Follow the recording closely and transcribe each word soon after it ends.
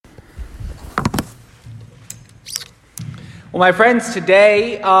Well, my friends,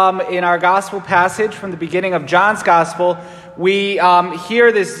 today in our gospel passage from the beginning of John's gospel, we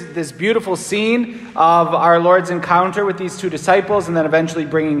hear this beautiful scene of our Lord's encounter with these two disciples and then eventually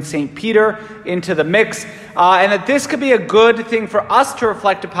bringing St. Peter into the mix. And that this could be a good thing for us to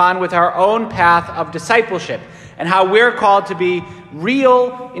reflect upon with our own path of discipleship and how we're called to be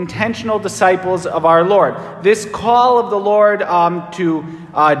real, intentional disciples of our Lord. This call of the Lord to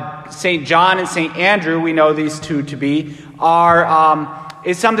St. John and St. Andrew, we know these two to be,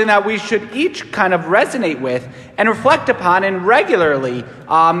 is something that we should each kind of resonate with and reflect upon, and regularly,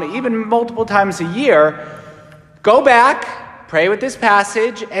 even multiple times a year, go back, pray with this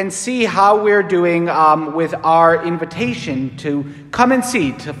passage, and see how we're doing with our invitation to come and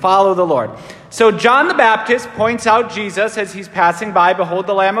see, to follow the Lord. So John the Baptist points out Jesus as he's passing by, behold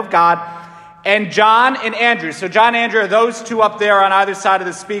the Lamb of God, and John and Andrew. So John and Andrew are those two up there on either side of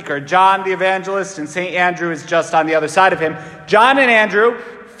the speaker. John the evangelist and St. Andrew is just on the other side of him. John and Andrew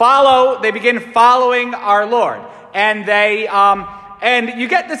they begin following our Lord. And and you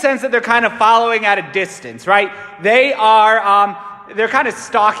get the sense that they're kind of following at a distance, right? They're kind of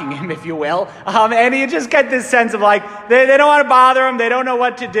stalking him, if you will. And you just get this sense of like, they don't want to bother him. They don't know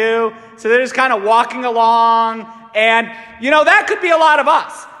what to do. So they're just kind of walking along. And, that could be a lot of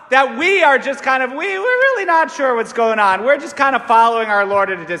us. That we are just kind of, we're really not sure what's going on. We're just kind of following our Lord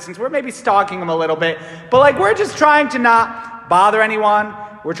at a distance. We're maybe stalking him a little bit. But we're just trying to not bother anyone.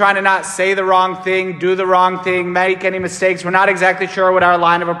 We're trying to not say the wrong thing, do the wrong thing, make any mistakes. We're not exactly sure what our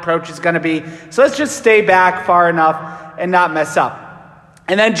line of approach is going to be. So let's just stay back far enough and not mess up.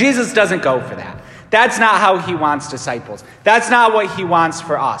 And then Jesus doesn't go for that. That's not how he wants disciples. That's not what he wants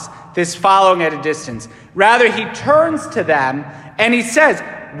for us, this following at a distance. Rather, he turns to them and he says,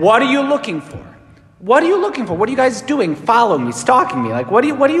 what are you looking for? What are you looking for? What are you guys doing? Following me, stalking me? What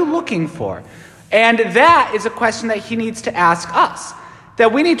are you looking for? And that is a question that he needs to ask us.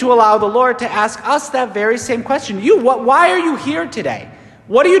 That we need to allow the Lord to ask us that very same question. Why are you here today?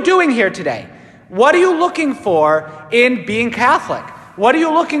 What are you doing here today? What are you looking for in being Catholic? What are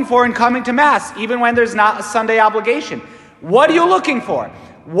you looking for in coming to Mass, even when there's not a Sunday obligation? What are you looking for?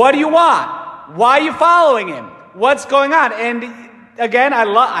 What do you want? Why are you following him? What's going on? And again, I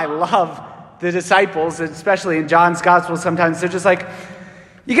love the disciples, especially in John's gospel. Sometimes they're just like,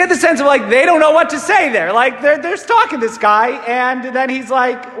 you get the sense of they don't know what to say there. They're stalking this guy, and then he's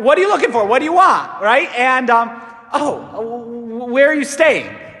like, what are you looking for? What do you want? Right? And, where are you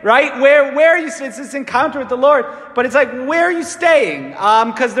staying? Right? Where are you? It's this encounter with the Lord, but it's where are you staying?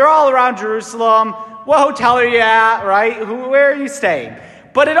 Because they're all around Jerusalem. What hotel are you at? Right? Where are you staying?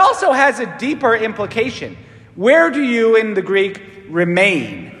 But it also has a deeper implication. Where do you, in the Greek,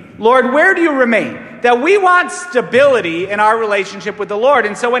 remain? Lord, where do you remain? That we want stability in our relationship with the Lord.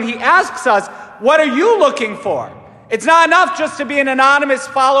 And so when he asks us, what are you looking for? It's not enough just to be an anonymous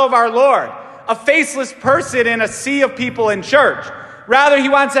follower of our Lord, a faceless person in a sea of people in church. Rather, he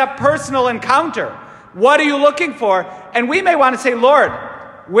wants that personal encounter. What are you looking for? And we may want to say, Lord,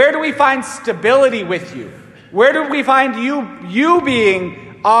 where do we find stability with you? Where do we find you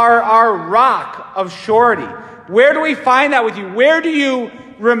being our rock of surety? Where do we find that with you? Where do you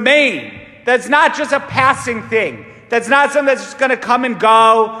remain? That's not just a passing thing. That's not something that's just going to come and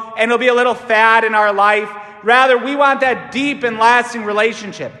go and it'll be a little fad in our life. Rather, we want that deep and lasting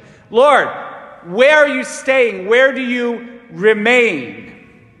relationship. Lord, where are you staying? Where do you remain?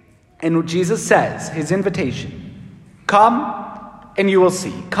 And Jesus says, his invitation, come and you will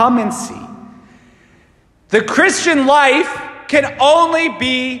see. Come and see. The Christian life can only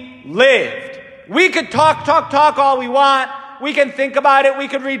be lived. We could talk all we want. We can think about it. We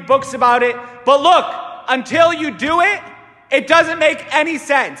could read books about it. But look, until you do it, it doesn't make any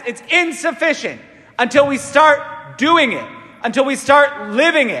sense. It's insufficient until we start doing it, until we start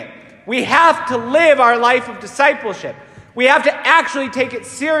living it. We have to live our life of discipleship. We have to actually take it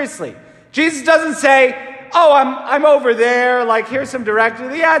seriously. Jesus doesn't say, oh, I'm over there. Here's some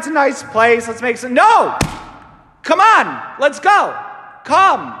directions. Yeah, it's a nice place. Let's make some. No! Come on. Let's go.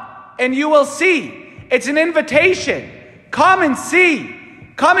 Come and you will see. It's an invitation. Come and see.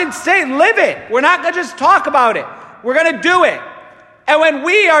 Come and stay. Live it. We're not going to just talk about it. We're going to do it. And when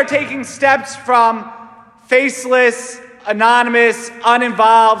we are taking steps from faceless, anonymous,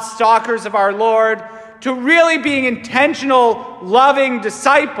 uninvolved stalkers of our Lord to really being intentional, loving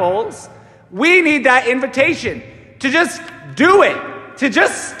disciples, we need that invitation to just do it, to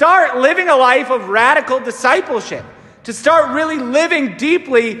just start living a life of radical discipleship, to start really living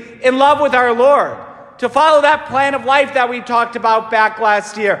deeply in love with our Lord, to follow that plan of life that we talked about back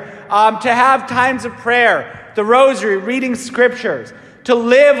last year, to have times of prayer, the rosary, reading scriptures, to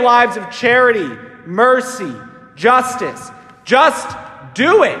live lives of charity, mercy, justice, just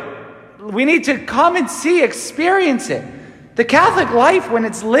do it. We need to come and see, experience it. The Catholic life, when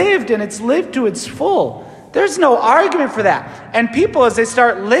it's lived and it's lived to its full, there's no argument for that. And people, as they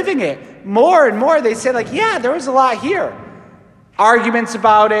start living it more and more, they say like, yeah, there was a lot here. Arguments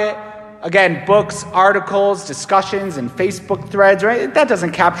about it. Again, books, articles, discussions, and Facebook threads, right? That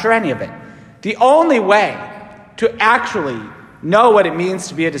doesn't capture any of it. The only way to actually know what it means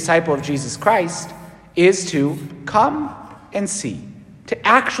to be a disciple of Jesus Christ is to come and see, to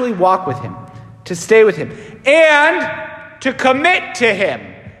actually walk with him, to stay with him, and to commit to him,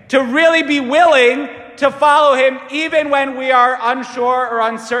 to really be willing to follow him even when we are unsure or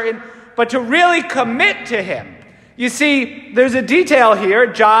uncertain, but to really commit to him. You see, there's a detail here.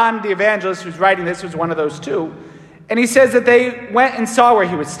 John, the evangelist who's writing this, was one of those two. And he says that they went and saw where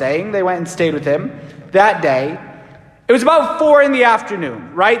he was staying. They went and stayed with him that day. It was about 4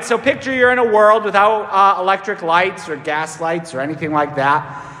 p.m, right? So picture you're in a world without electric lights or gas lights or anything like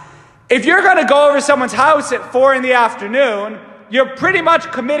that. If you're going to go over someone's house at 4 p.m, you're pretty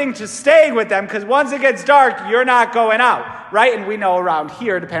much committing to staying with them, because once it gets dark, you're not going out, right? And we know around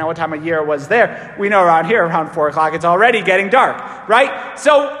here, depending on what time of year it was there, we know around here, around 4 o'clock, it's already getting dark, right?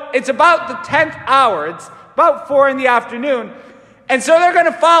 So it's about the 10th hour. It's about 4 p.m. And so they're going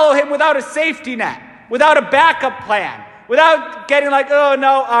to follow him without a safety net, without a backup plan, without getting like, oh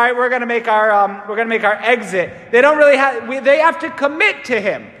no, all right, we're going to make our exit. They don't really have. They have to commit to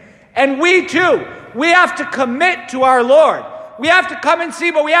him, and we too. We have to commit to our Lord. We have to come and see,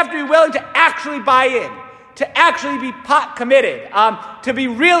 but we have to be willing to actually buy in, to actually be committed, to be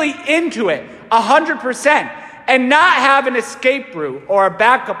really into it 100%, and not have an escape route or a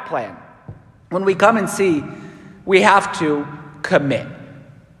backup plan. When we come and see, we have to commit.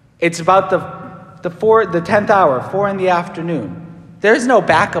 It's about the 10th hour, 4 p.m. There's no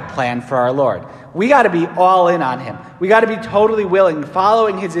backup plan for our Lord. We got to be all in on him. We got to be totally willing,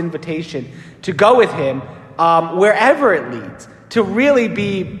 following his invitation to go with him wherever it leads, to really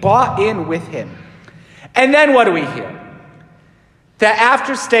be bought in with him. And then what do we hear? That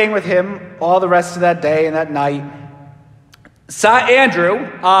after staying with him all the rest of that day and that night, Andrew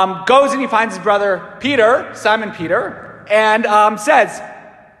goes and he finds his brother Peter, Simon Peter, and says,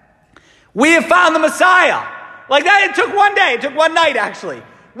 "We have found the Messiah." Like that, it took one day, it took one night actually.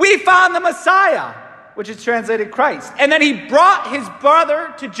 We found the Messiah, which is translated Christ. And then he brought his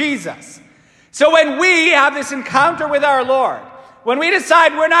brother to Jesus. So when we have this encounter with our Lord, when we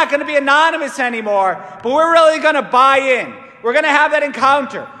decide we're not going to be anonymous anymore, but we're really going to buy in, we're going to have that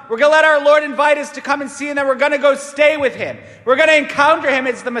encounter. We're going to let our Lord invite us to come and see, and then we're going to go stay with him. We're going to encounter him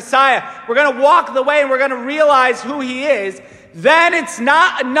as the Messiah. We're going to walk the way, and we're going to realize who he is. Then it's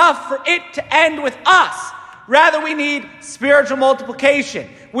not enough for it to end with us. Rather, we need spiritual multiplication.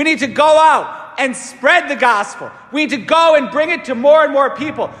 We need to go out and spread the gospel. We need to go and bring it to more and more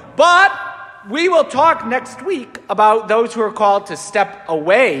people. But we will talk next week about those who are called to step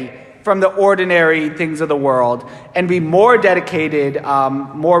away from the ordinary things of the world and be more dedicated,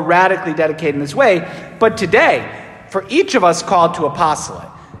 more radically dedicated in this way. But today, for each of us called to apostolate,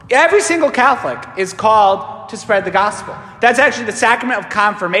 every single Catholic is called to spread the gospel. That's actually the sacrament of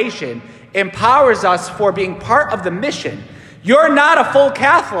confirmation empowers us for being part of the mission. You're not a full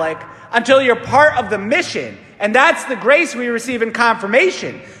Catholic until you're part of the mission. And that's the grace we receive in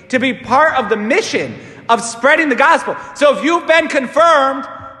confirmation, to be part of the mission of spreading the gospel. So if you've been confirmed,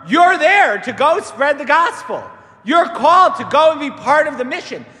 you're there to go spread the gospel. You're called to go and be part of the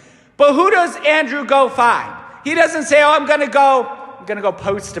mission. But who does Andrew go find? He doesn't say, oh, I'm going to go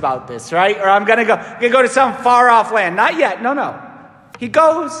post about this, right? Or I'm going to go to some far off land. Not yet. No. He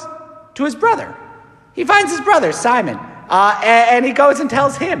goes to his brother. He finds his brother, Simon, and he goes and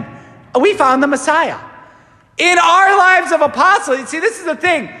tells him, we found the Messiah. In our lives of apostolate, see, this is the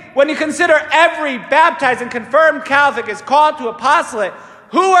thing. When you consider every baptized and confirmed Catholic is called to apostolate,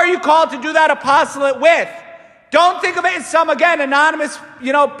 who are you called to do that apostolate with? Don't think of it as some, again, anonymous,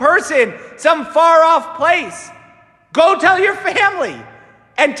 person, some far-off place. Go tell your family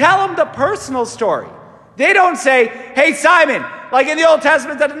and tell them the personal story. They don't say, hey, Simon, like in the Old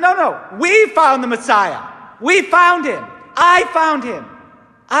Testament, no, we found the Messiah. We found him. I found him.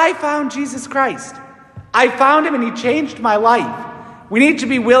 I found Jesus Christ. I found him and he changed my life. We need to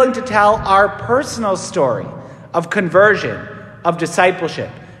be willing to tell our personal story of conversion, of discipleship,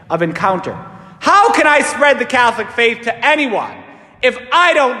 of encounter. How can I spread the Catholic faith to anyone if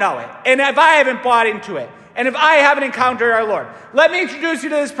I don't know it, and if I haven't bought into it, and if I haven't encountered our Lord? Let me introduce you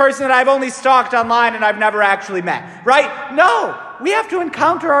to this person that I've only stalked online and I've never actually met, right? No, we have to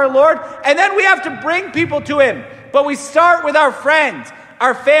encounter our Lord, and then we have to bring people to him. But we start with our friends,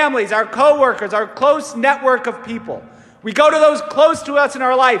 our families, our co-workers, our close network of people. We go to those close to us in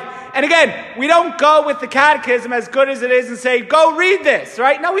our life. And again, we don't go with the catechism, as good as it is, and say, go read this,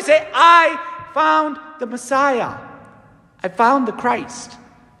 right? No, we say, I found the Messiah. I found the Christ.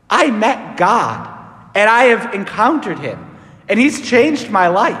 I met God, and I have encountered him, and he's changed my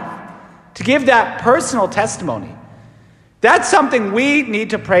life. To give that personal testimony. That's something we need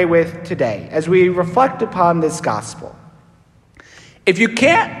to pray with today as we reflect upon this gospel. If you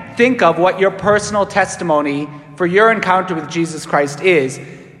can't think of what your personal testimony for your encounter with Jesus Christ is,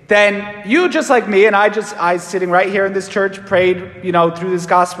 then you, just like me, and I sitting right here in this church, prayed, through this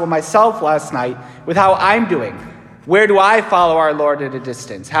gospel myself last night with how I'm doing. Where do I follow our Lord at a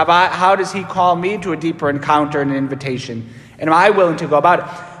distance? How does he call me to a deeper encounter and an invitation? And am I willing to go about it?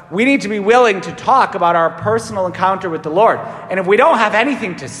 We need to be willing to talk about our personal encounter with the Lord. And if we don't have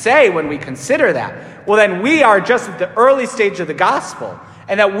anything to say when we consider that, well, then we are just at the early stage of the gospel.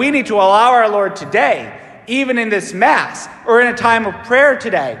 And that we need to allow our Lord today, even in this Mass or in a time of prayer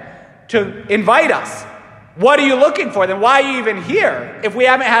today, to invite us. What are you looking for? Then why are you even here? If we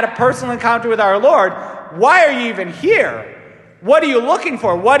haven't had a personal encounter with our Lord, why are you even here? What are you looking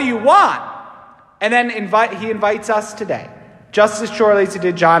for? What do you want? And then he invites us today, just as surely as he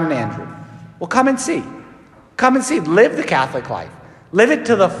did John and Andrew. Well, come and see. Come and see. Live the Catholic life. Live it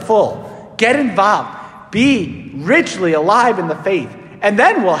to the full. Get involved. Be richly alive in the faith. And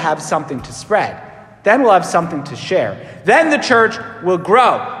then we'll have something to spread. Then we'll have something to share. Then the church will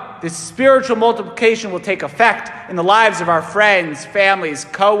grow. This spiritual multiplication will take effect in the lives of our friends, families,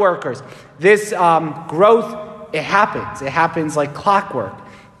 co-workers. This growth, it happens. It happens like clockwork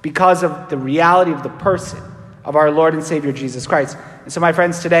because of the reality of the person of our Lord and Savior Jesus Christ. And so, my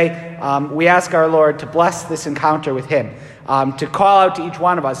friends, today we ask our Lord to bless this encounter with him, to call out to each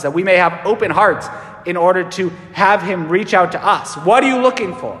one of us that we may have open hearts in order to have him reach out to us. What are you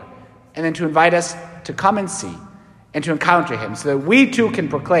looking for? And then to invite us to come and see and to encounter him so that we too can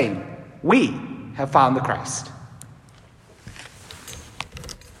proclaim, we have found the Christ.